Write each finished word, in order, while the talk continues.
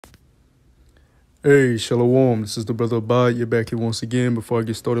Hey, Shalom. This is the brother Abad. You're back here once again. Before I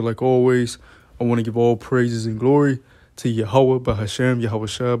get started, like always, I want to give all praises and glory to Yahweh, Bahashem, Yahweh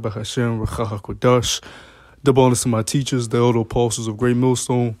Shah, Bahashem, Rachaha Kodash, the bonus of my teachers, the elder apostles of Great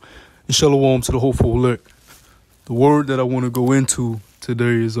Millstone, and Shalom to the hopeful elect. The word that I want to go into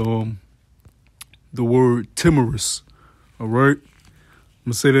today is the word timorous. All right? I'm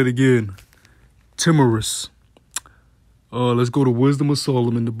going to say that again. Timorous. Let's go to Wisdom of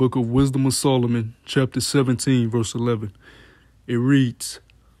Solomon, the book of Wisdom of Solomon, chapter 17, verse 11. It reads,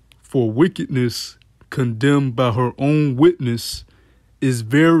 "For wickedness condemned by her own witness is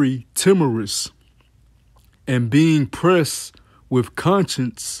very timorous, and being pressed with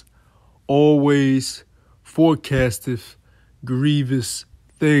conscience always forecasteth grievous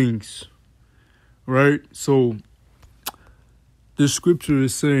things." Right? So this scripture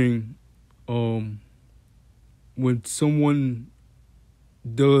is saying, when someone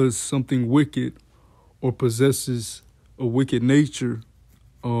does something wicked or possesses a wicked nature,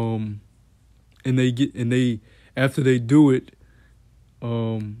 and they after they do it,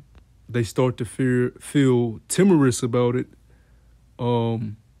 they start to feel timorous about it.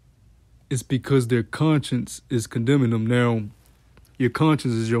 It's because their conscience is condemning them. Now, your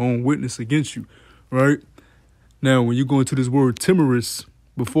conscience is your own witness against you, right? Now, when you go into this word timorous,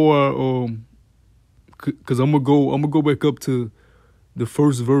 before because I'm gonna go back up to the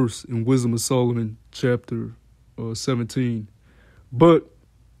first verse in Wisdom of Solomon, chapter 17. But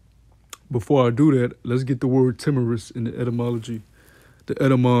before I do that, let's get the word timorous in the etymology, the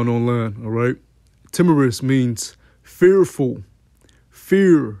etymon online. All right, timorous means fearful,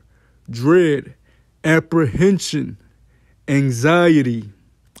 fear, dread, apprehension, anxiety.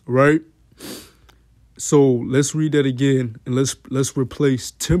 Right. So let's read that again, and let's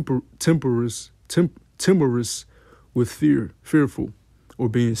replace timorous with fearful, or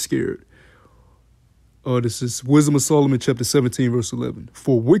being scared. This is Wisdom of Solomon, chapter 17, verse 11.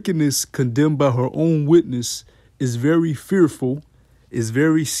 "For wickedness condemned by her own witness is very fearful, is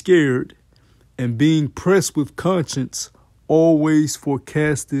very scared, and being pressed with conscience always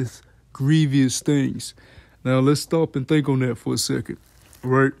forecasteth grievous things." Now let's stop and think on that for a second,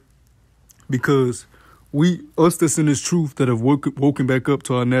 right? Because us that's in this truth that have woken back up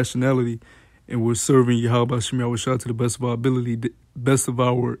to our nationality, and we're serving Yahweh Shem Yahweh Shah to the best of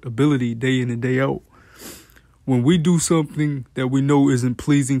our ability, day in and day out. When we do something that we know isn't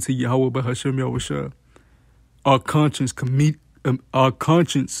pleasing to Yahweh Hashem Yahweh Shah, our conscience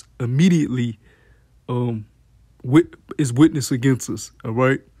immediately is witness against us. All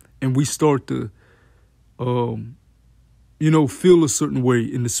right, and we start to feel a certain way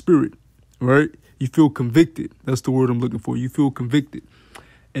in the spirit. Right, you feel convicted. That's the word I'm looking for. You feel convicted.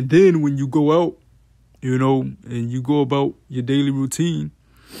 And then when you go out, and you go about your daily routine,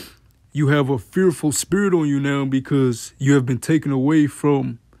 you have a fearful spirit on you now because you have been taken away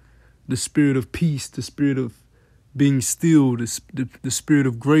from the spirit of peace, the spirit of being still, the spirit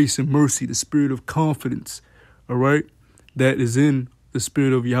of grace and mercy, the spirit of confidence, all right? That is in the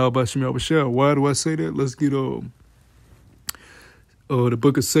spirit of Yahweh Shem Yahweh Shah. Why do I say that? Let's get the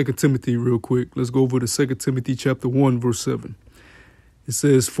book of 2 Timothy real quick. Let's go over to 2 Timothy chapter 1, verse 7. It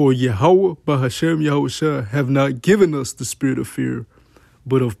says, "For Yahweh, Bahashem, Yahweh Shah, have not given us the spirit of fear,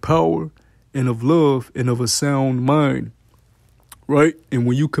 but of power and of love and of a sound mind." Right? And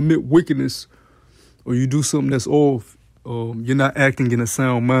when you commit wickedness or you do something that's off, you're not acting in a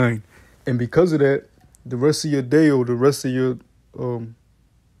sound mind. And because of that, the rest of your day or the rest of your,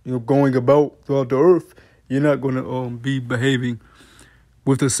 going about throughout the earth, you're not going to be behaving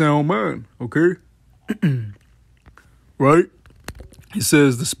with a sound mind. Okay? Right? It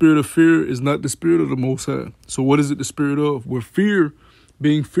says the spirit of fear is not the spirit of the Most High. So what is it the spirit of? Where fear,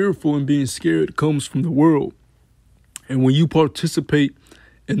 being fearful and being scared, comes from the world. And when you participate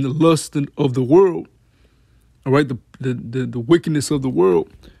in the lust of the world, all right, the wickedness of the world,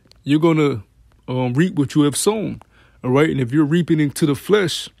 you're going to reap what you have sown. All right. And if you're reaping into the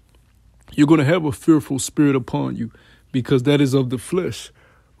flesh, you're going to have a fearful spirit upon you because that is of the flesh.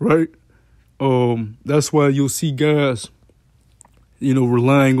 Right. That's why you'll see guys,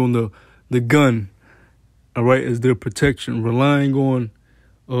 relying on the gun, all right, as their protection, relying on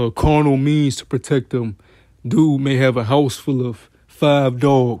carnal means to protect them. Dude may have a house full of 5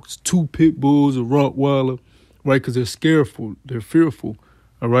 dogs, 2 pit bulls, a Rottweiler, right, because they're fearful,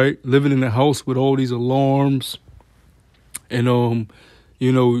 all right, living in a house with all these alarms, and,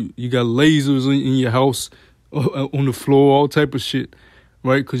 you got lasers in your house, on the floor, all type of shit,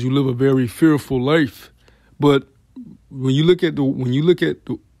 right, because you live a very fearful life. But when you look at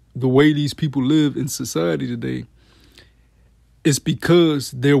the way these people live in society today, it's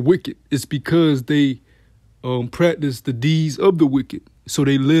because they're wicked. It's because they practice the deeds of the wicked. So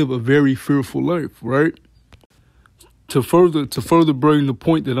they live a very fearful life, right? To further bring the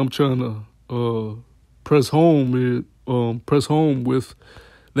point that I'm trying to press home with,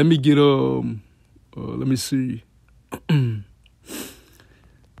 let me get let me see. Let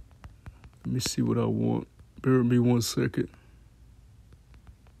me see what I want. Bear with me 1 second.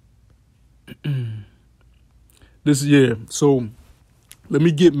 So let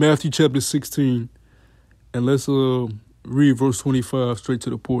me get Matthew chapter 16 and let's read verse 25 straight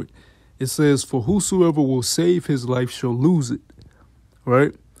to the point. It says, "For whosoever will save his life shall lose it,"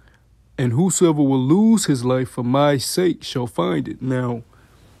 right? "And whosoever will lose his life for my sake shall find it." Now,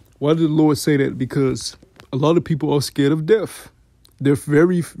 why did the Lord say that? Because a lot of people are scared of death. They're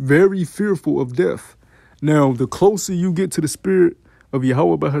very, very fearful of death. Now, the closer you get to the spirit of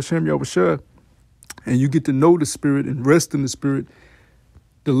Yahweh Bahashem Yahushua, and you get to know the spirit and rest in the spirit,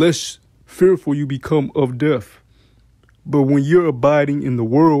 the less fearful you become of death. But when you're abiding in the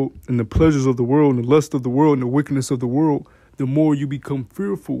world and the pleasures of the world and the lust of the world and the wickedness of the world, the more you become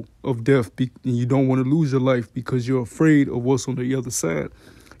fearful of death, and you don't want to lose your life because you're afraid of what's on the other side.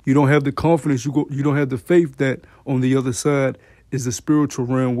 You don't have the confidence, you don't have the faith that on the other side is the spiritual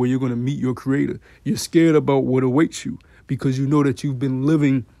realm where you're going to meet your creator. You're scared about what awaits you because you know that you've been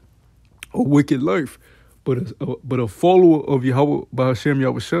living a wicked life. But a follower of Yahweh Bahashem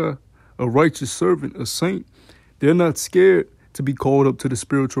Yahushua, a righteous servant, a saint, they're not scared to be called up to the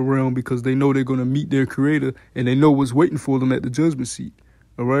spiritual realm because they know they're going to meet their creator and they know what's waiting for them at the judgment seat.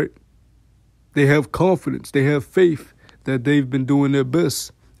 All right? They have confidence. They have faith that they've been doing their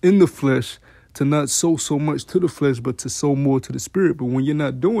best in the flesh to not sow so much to the flesh, but to sow more to the spirit. But when you're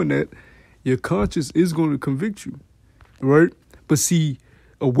not doing that, your conscience is going to convict you. Right? But see,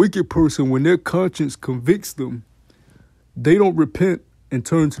 a wicked person, when their conscience convicts them, they don't repent and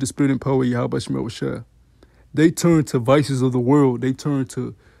turn to the spirit and power of Yahweh Shemel. They turn to vices of the world. They turn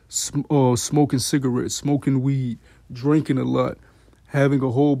to smoking cigarettes, smoking weed, drinking a lot, having a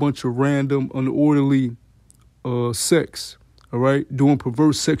whole bunch of random, unorderly sex, all right, doing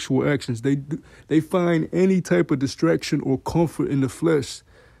perverse sexual actions. They find any type of distraction or comfort in the flesh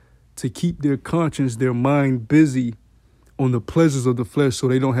to keep their conscience, their mind busy on the pleasures of the flesh so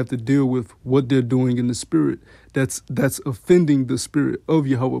they don't have to deal with what they're doing in the spirit. That's offending the spirit of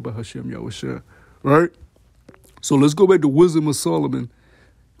Yahweh Bahashem Yahushua, right? So let's go back to Wisdom of Solomon,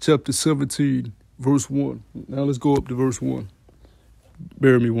 chapter 17, verse 1. Now let's go up to verse 1.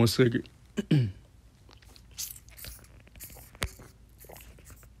 Bear with me 1 second.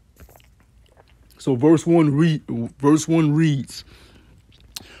 So verse 1 reads,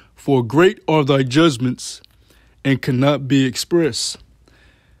 "For great are thy judgments and cannot be expressed.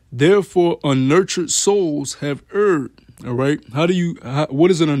 Therefore unnurtured souls have erred." All right.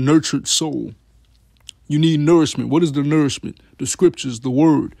 What is an unnurtured soul? You need nourishment. What is the nourishment? The scriptures, the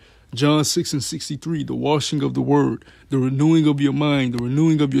word. John 6:63, the washing of the word, the renewing of your mind, the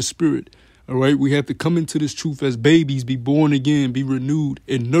renewing of your spirit. All right. We have to come into this truth as babies, be born again, be renewed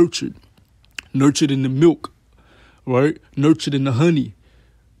and nurtured. Nurtured in the milk, right? Nurtured in the honey,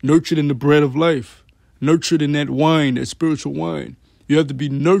 nurtured in the bread of life, nurtured in that wine, that spiritual wine. You have to be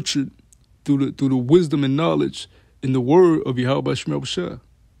nurtured through the wisdom and knowledge in the word of Yahweh Shemel Shah.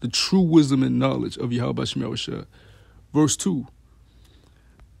 The true wisdom and knowledge of Yahweh Shemel Shah. Verse 2.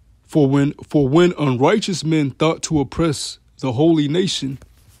 For when unrighteous men thought to oppress the holy nation,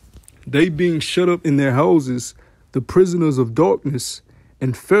 they being shut up in their houses, the prisoners of darkness,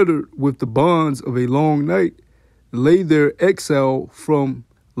 and fettered with the bonds of a long night, lay there exiled from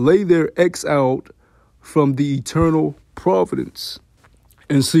the eternal providence.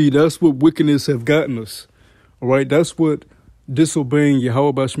 And see, that's what wickedness have gotten us. All right, that's what disobeying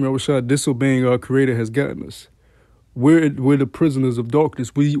Yahweh Bashmir Rashad, disobeying our Creator has gotten us. We're the prisoners of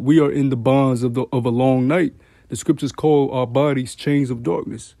darkness. We are in the bonds of a long night. The scriptures call our bodies chains of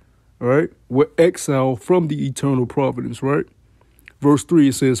darkness. All right, we're exiled from the eternal providence. Right. Verse 3,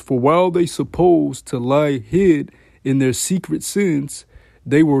 it says, "For while they supposed to lie hid in their secret sins,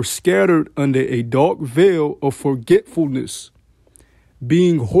 they were scattered under a dark veil of forgetfulness,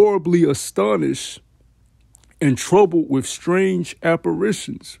 being horribly astonished and troubled with strange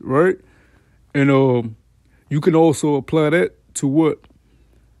apparitions." Right? And you can also apply that to what?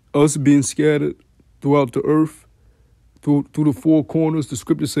 Us being scattered throughout the earth, through the four corners. The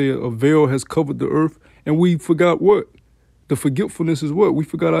scriptures say a veil has covered the earth, and we forgot what? The forgetfulness is what? We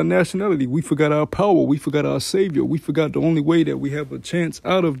forgot our nationality. We forgot our power. We forgot our Savior. We forgot the only way that we have a chance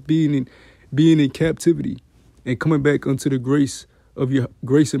out of being in captivity and coming back unto the grace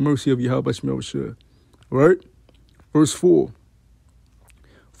and mercy of Yahweh Shemel Shah. Right? Verse 4.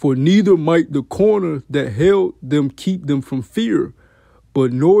 For neither might the corner that held them keep them from fear,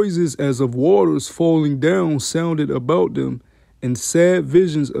 but noises as of waters falling down sounded about them, and sad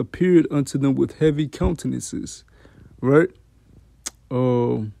visions appeared unto them with heavy countenances. Right?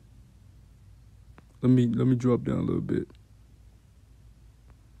 Let me drop down a little bit.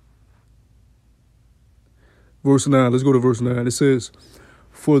 Verse 9. Let's go to verse 9. It says,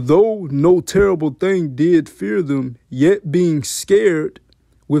 for though no terrible thing did fear them, yet being scared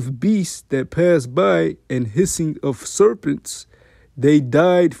with beasts that passed by and hissing of serpents, they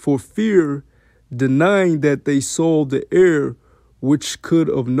died for fear, denying that they saw the air, which could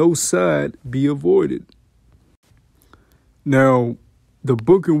of no side be avoided. Now, the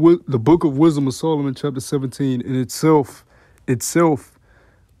book of Wisdom of Solomon, chapter 17, in itself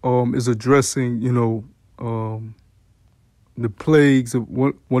is addressing, the plagues of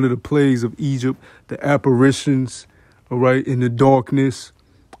one of the plagues of Egypt, the apparitions, all right, in the darkness,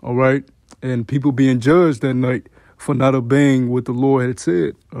 all right, and people being judged that night for not obeying what the Lord had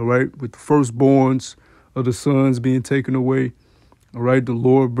said, all right, with the firstborns of the sons being taken away, all right, the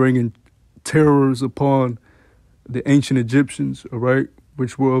Lord bringing terrors upon the ancient Egyptians, all right,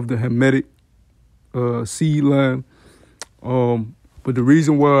 which were of the Hamitic seed line. But the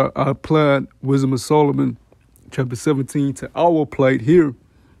reason why I applied Wisdom of Solomon, chapter 17, to our plight here,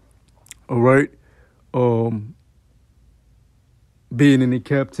 all right, being in the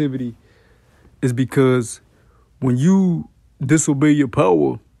captivity, is because when you disobey your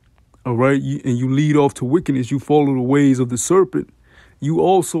power, all right, and you lead off to wickedness, you follow the ways of the serpent, you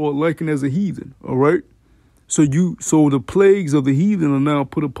also are likened as a heathen, all right? So the plagues of the heathen are now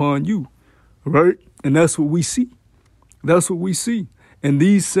put upon you, all right? And that's what we see. That's what we see. And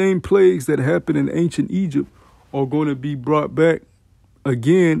these same plagues that happened in ancient Egypt are going to be brought back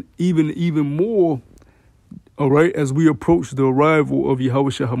again, even more, all right, as we approach the arrival of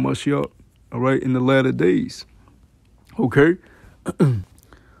Yahushua HaMashiach, all right, in the latter days. Okay?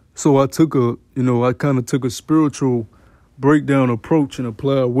 So I kind of took a spiritual breakdown approach and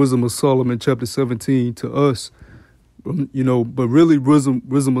applied Wisdom of Solomon chapter 17 to us, but really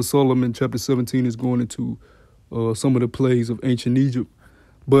Wisdom of Solomon chapter 17 is going into some of the plagues of ancient Egypt.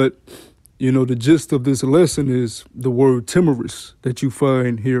 But, the gist of this lesson is the word timorous that you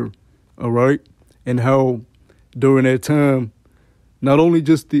find here, all right? And how during that time, not only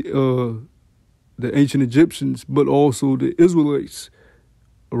just the ancient Egyptians, but also the Israelites,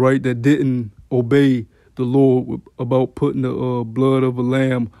 all right, that didn't obey the Lord about putting the blood of a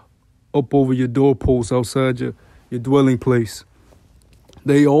lamb up over your doorpost outside your dwelling place.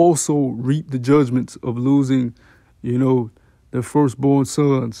 They also reap the judgments of losing, their firstborn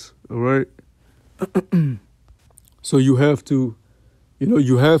sons, all right? So you have to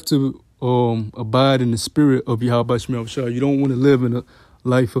abide in the spirit of Yahweh Shema Shah. You don't want to live in a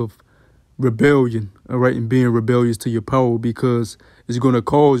life of rebellion, all right, and being rebellious to your power, because it's going to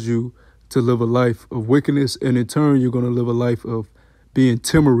cause you to live a life of wickedness, and in turn, you're going to live a life of being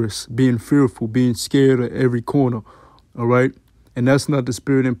timorous, being fearful, being scared at every corner, all right? And that's not the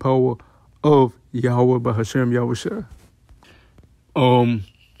spirit and power of Yahweh Bahashem Yahushua.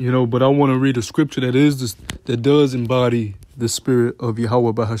 But I want to read a scripture that does embody the spirit of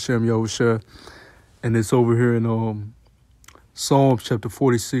Yahweh Bahashem Yahushua, and it's over here in Psalms chapter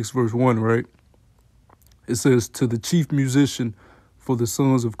 46, verse 1, right? It says, to the chief musician for the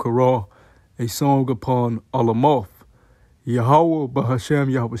sons of Korah, a song upon Alamoth. Yahweh Bahashem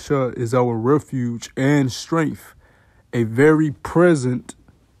Yahushua is our refuge and strength, a very present.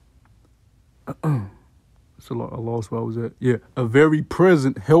 So I lost where I was at. Yeah, a very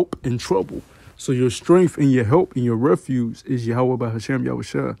present help in trouble. So your strength and your help and your refuge is Yahweh Bahashem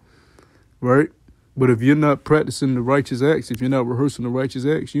Yahushua, right? But if you're not practicing the righteous acts, if you're not rehearsing the righteous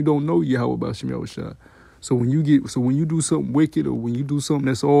acts, you don't know Yahweh Bahashem Yahushua. So when you do something wicked, or when you do something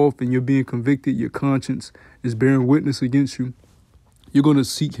that's off and you're being convicted, your conscience is bearing witness against you, you're going to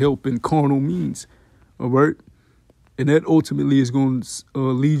seek help in carnal means, all right? And that ultimately is going to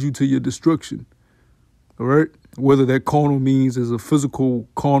lead you to your destruction, all right? Whether that carnal means is a physical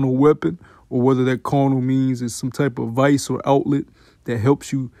carnal weapon, or whether that carnal means is some type of vice or outlet that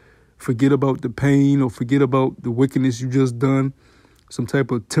helps you forget about the pain or forget about the wickedness you just done, some type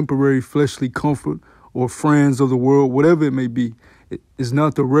of temporary fleshly comfort, or friends of the world, whatever it may be. It is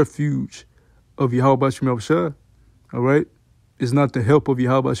not the refuge of Yahweh Shema Shah, all right? It's not the help of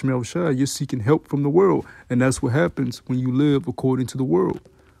Yahweh Shema Shah. You're seeking help from the world, and that's what happens when you live according to the world,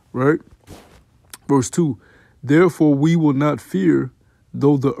 right? Verse 2, therefore we will not fear,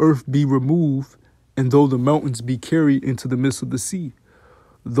 though the earth be removed, and though the mountains be carried into the midst of the sea,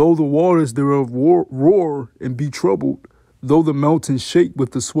 though the waters thereof roar and be troubled, Though the mountains shake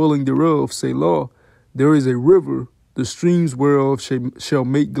with the swelling thereof, Selah, there is a river, the streams whereof shall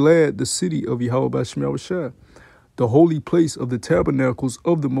make glad the city of Yahweh Bashem Yahushua, the holy place of the tabernacles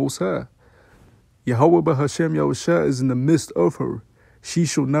of the Most High. Yahweh Bahashem Yahushua is in the midst of her. She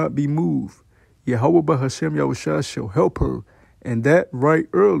shall not be moved. Yahweh Bahashem Yahushua shall help her, and that right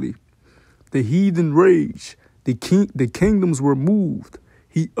early. The heathen rage, the kingdoms were moved.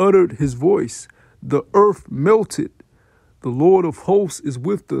 He uttered his voice. The earth melted. The Lord of hosts is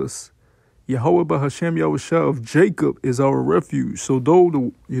with us. Yahweh Bahashem Yahushua of Jacob is our refuge. So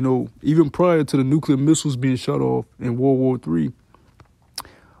though, even prior to the nuclear missiles being shot off in World War III,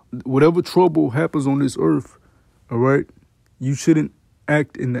 whatever trouble happens on this earth, all right, you shouldn't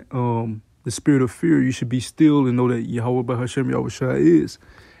act in the spirit of fear. You should be still and know that Yahweh Bahashem Yahushua is.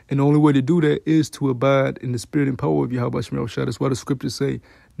 And the only way to do that is to abide in the spirit and power of Yahweh Bahashem Yahushua. That's why the scriptures say,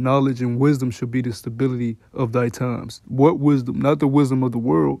 knowledge and wisdom shall be the stability of thy times. What wisdom? Not the wisdom of the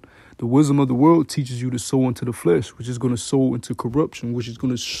world. The wisdom of the world teaches you to sow into the flesh, which is going to sow into corruption, which is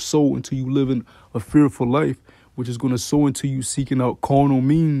going to sow into you living a fearful life, which is going to sow into you seeking out carnal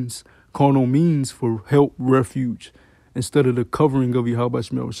means for help, refuge, instead of the covering of Yahweh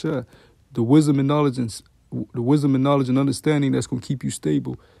Bashem Yahushua. The wisdom and knowledge and understanding that's going to keep you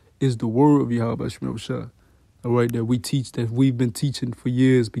stable is the word of Yahweh Bashem Yahushua. All right, that we teach, that we've been teaching for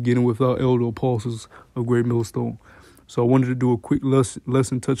years, beginning with our elder apostles of Great Millstone. So I wanted to do a quick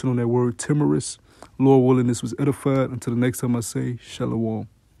lesson touching on that word, timorous. Lord willing, this was edified. Until the next time I say, Shalom.